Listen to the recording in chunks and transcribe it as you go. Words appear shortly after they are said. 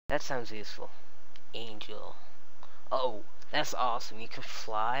That sounds useful. Angel. Oh, that's awesome. You can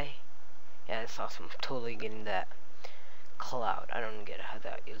fly. Yeah, that's awesome. I'm totally getting that. Cloud. I don't get how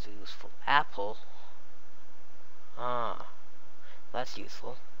that is useful. Apple. Ah, that's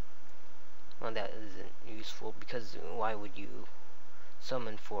useful. Well, that isn't useful because why would you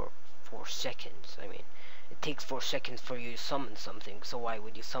summon for 4 seconds? I mean, it takes 4 seconds for you to summon something, so why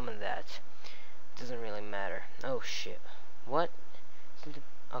would you summon that? Doesn't really matter. Oh shit. What?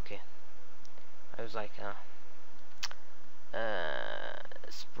 Okay. I was like,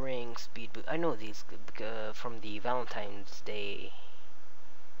 spring speed boost. I know these from the Valentine's Day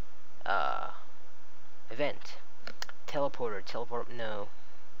event. Teleport, no.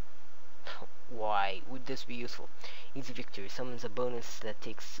 Why would this be useful? Easy victory. Summons a bonus that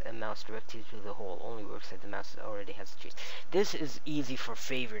takes a mouse directly to the hole. Only works if the mouse already has a chase. This is easy for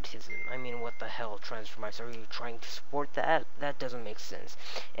favoritism. I mean, what the hell, Transformice? Are you trying to support that? That doesn't make sense.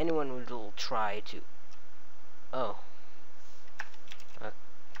 Anyone will try to... Oh.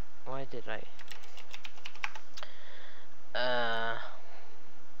 Why did I...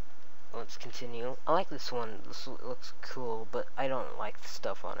 Let's continue. I like this one. This looks cool, but I don't like the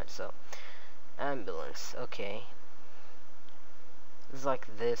stuff on it, so... Ambulance, okay. It's like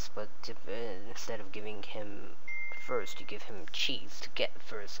this, but instead of giving him first, you give him cheese to get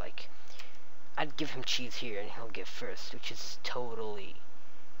first. Like, I'd give him cheese here and he'll get first, which is totally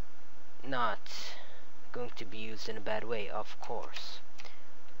not going to be used in a bad way, of course.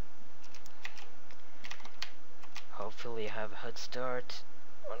 Hopefully I have a head start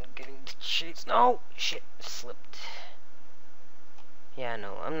on getting the cheese. No! Shit, slipped. Yeah,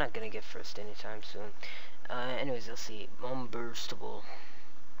 no, I'm not gonna get first anytime soon. Anyways, let's see. Unburstable.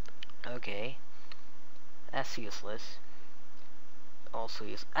 Okay. That's useless. Also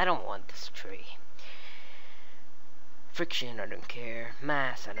useless. I don't want this tree. Friction, I don't care.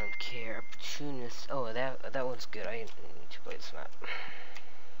 Mass, I don't care. Opportunist. Oh, that one's good. I need to play this map.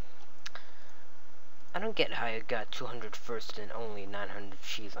 I don't get how I got 200 first and only 900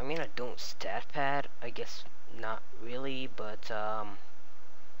 cheese. I mean, I don't stat pad. I guess not really, but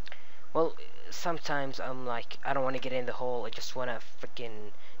well, sometimes I'm like, I don't want to get in the hole. I just want to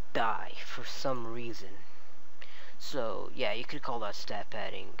freaking die for some reason. So yeah, you could call that stat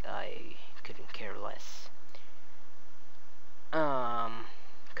padding. I couldn't care less.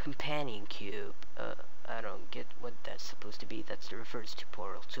 Companion cube. I don't get what that's supposed to be. That refers to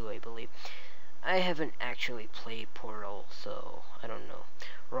Portal 2, I believe. I haven't actually played Portal, so I don't know.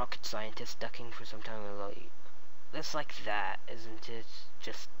 Rocket scientist ducking for some time. That's like that, isn't it?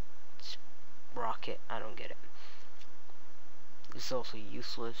 Just rocket. I don't get it. This is also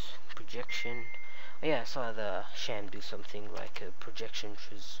useless. Projection. Oh yeah, I saw the sham do something like a projection, which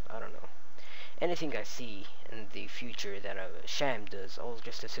is, I don't know. Anything I see in the future that a sham does, I'll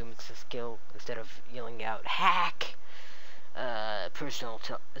just assume it's a skill instead of yelling out hack. Personal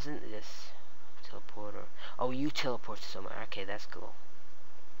isn't this teleporter? Oh, you teleport to somewhere. Okay, that's cool.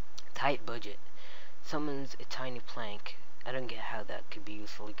 Tight budget. Summons a tiny plank. I don't get how that could be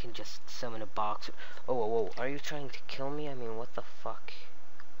useful. You can just summon a box. Oh, whoa, whoa. Are you trying to kill me? I mean, what the fuck?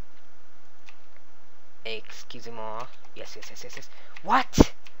 Excuse-moi. Yes.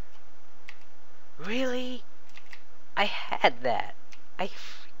 What? Really? I had that. I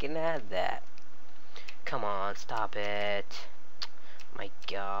freaking had that. Come on, stop it. My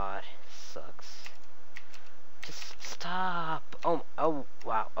god. Sucks. Just stop. Oh,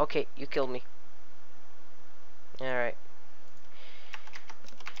 wow. Okay, you killed me. Alright.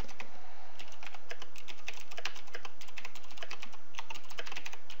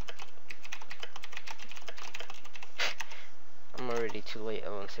 I'm already too late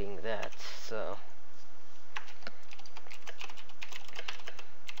on saying that, so...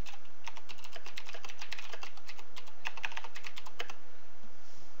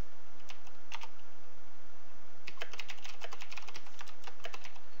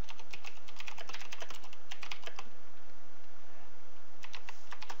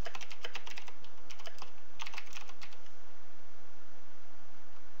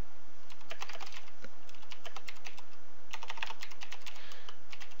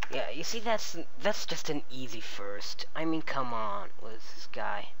 Yeah, you see, that's just an easy first. I mean, come on, what is this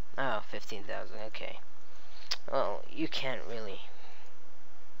guy? Oh, 15,000, okay. Well, you can't really...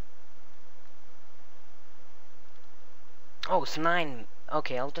 Oh, it's 9.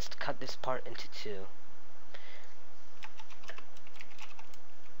 Okay, I'll just cut this part into 2.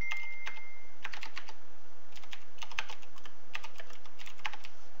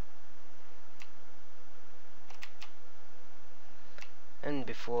 And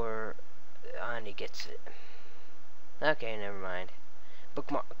before Ani gets it. Okay, never mind.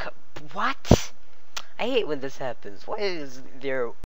 Bookmark. What? I hate when this happens. Why is there